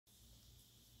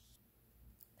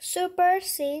Super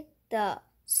Sid the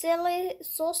silly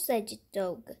sausage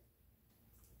dog.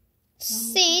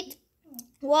 Sid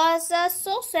was a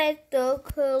sausage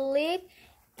dog who lived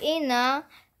in a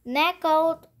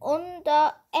neighborhood on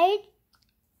the edge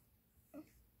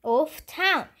of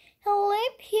town. He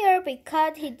lived here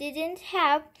because he didn't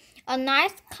have a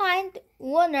nice kind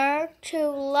owner to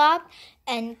love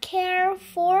and care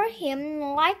for him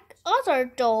like other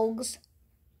dogs.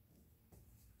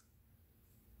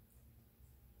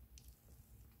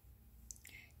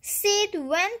 Sid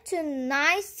went to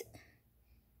nice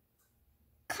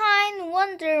kind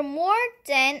wonder more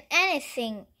than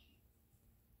anything.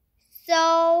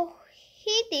 So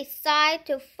he decided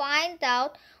to find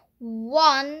out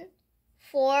one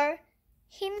for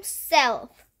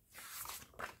himself.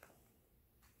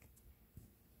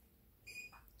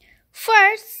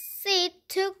 First, Sid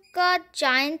took a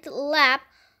giant lap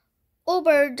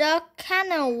over the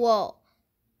canal wall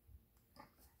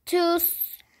to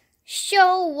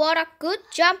show what a good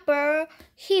jumper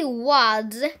he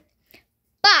was.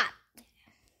 But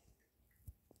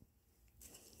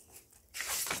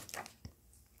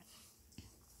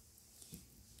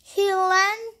he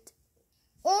landed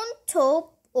on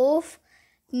top of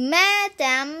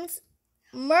Madame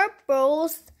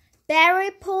Marble's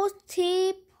berry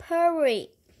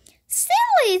potpourri.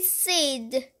 Silly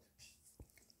Sid!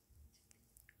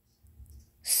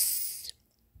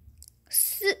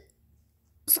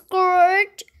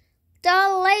 Scourged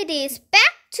the ladies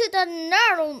back to the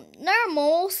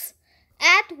normals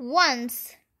at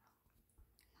once.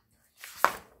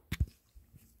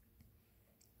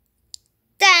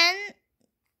 Then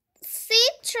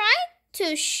Sid tried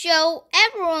to show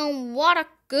everyone what a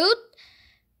good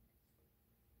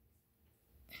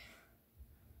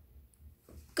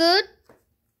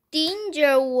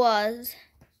danger was.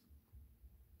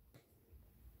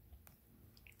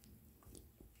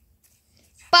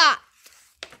 But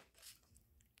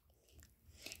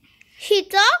he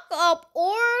dug up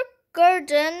all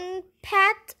garden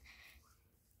pet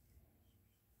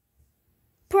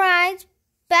prized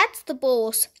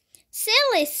vegetables.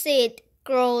 Silly Sid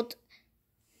growled,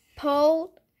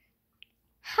 "How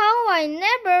I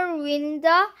never win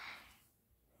the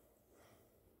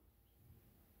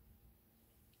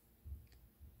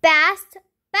best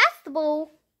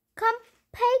vegetable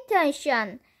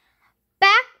competition.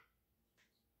 Back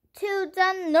to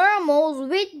the normals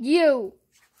with you."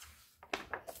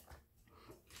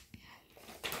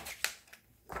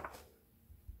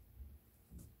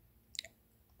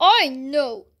 "I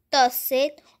know," the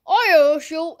Sid. "I'll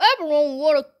show everyone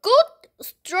what a good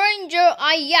stranger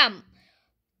I am.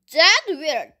 That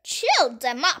will chill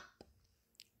them up."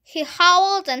 He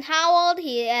howled and howled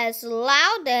as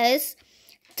loud as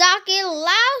Doggy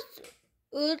Loud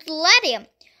would let him.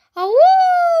 Awoo!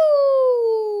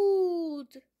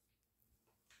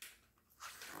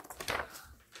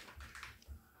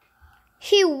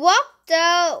 He walked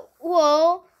the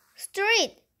whole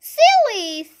street.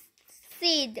 "Silly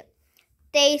Sid,"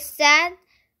 they said,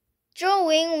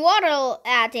 throwing water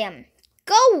at him.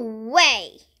 "Go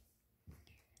away."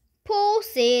 Poor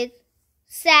Sid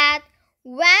said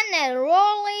when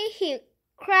slowly he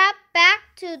crept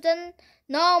back to the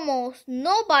normals.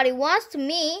 "Nobody wants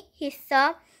me," he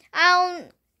thought. "I'll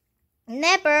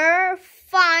never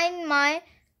find my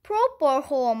proper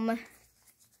home."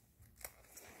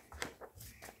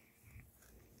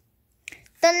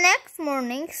 The next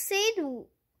morning, Sid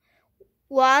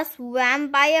was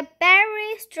whelmed by a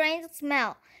very strange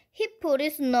smell. He put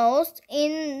his nose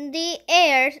in the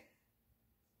air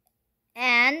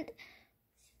and,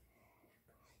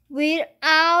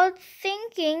 without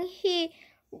thinking, he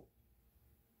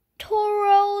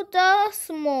tore the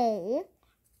smell.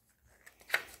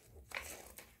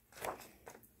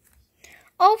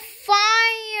 "A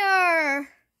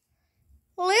fire!"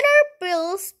 Little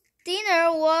Bill's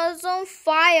dinner was on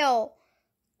fire.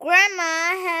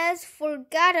 Grandma has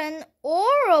forgotten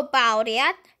all about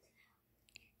it.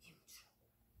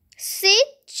 Sid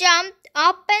jumped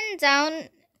up and down,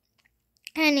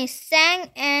 and he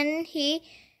sang and he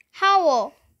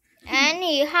howled. And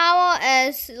he howled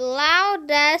as loud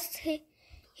as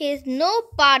his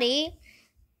nobody.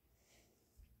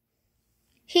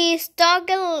 His dog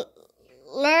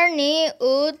Lernie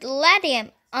would let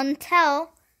him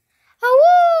until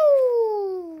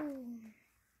 "Awoo!"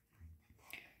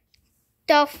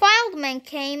 The fireman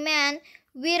came in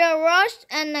with a rush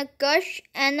and a gush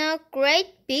and a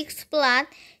great big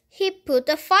splat. He put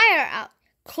the fire out.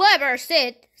 "Clever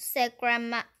Sid," said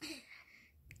Grandma.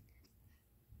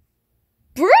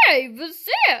 "Brave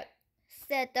Sid,"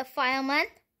 said the fireman.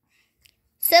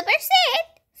 "Super Sid,"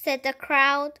 said the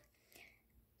crowd.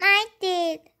 I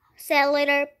did, said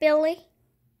little Billy.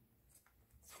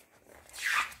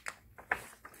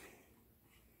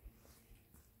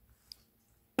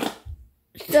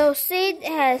 So Sid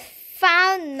has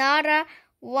found another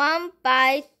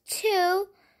 1x2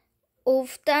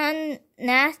 of the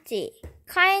nasty,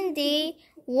 candy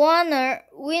winner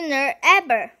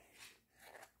ever.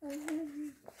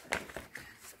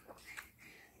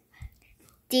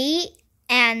 The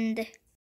end.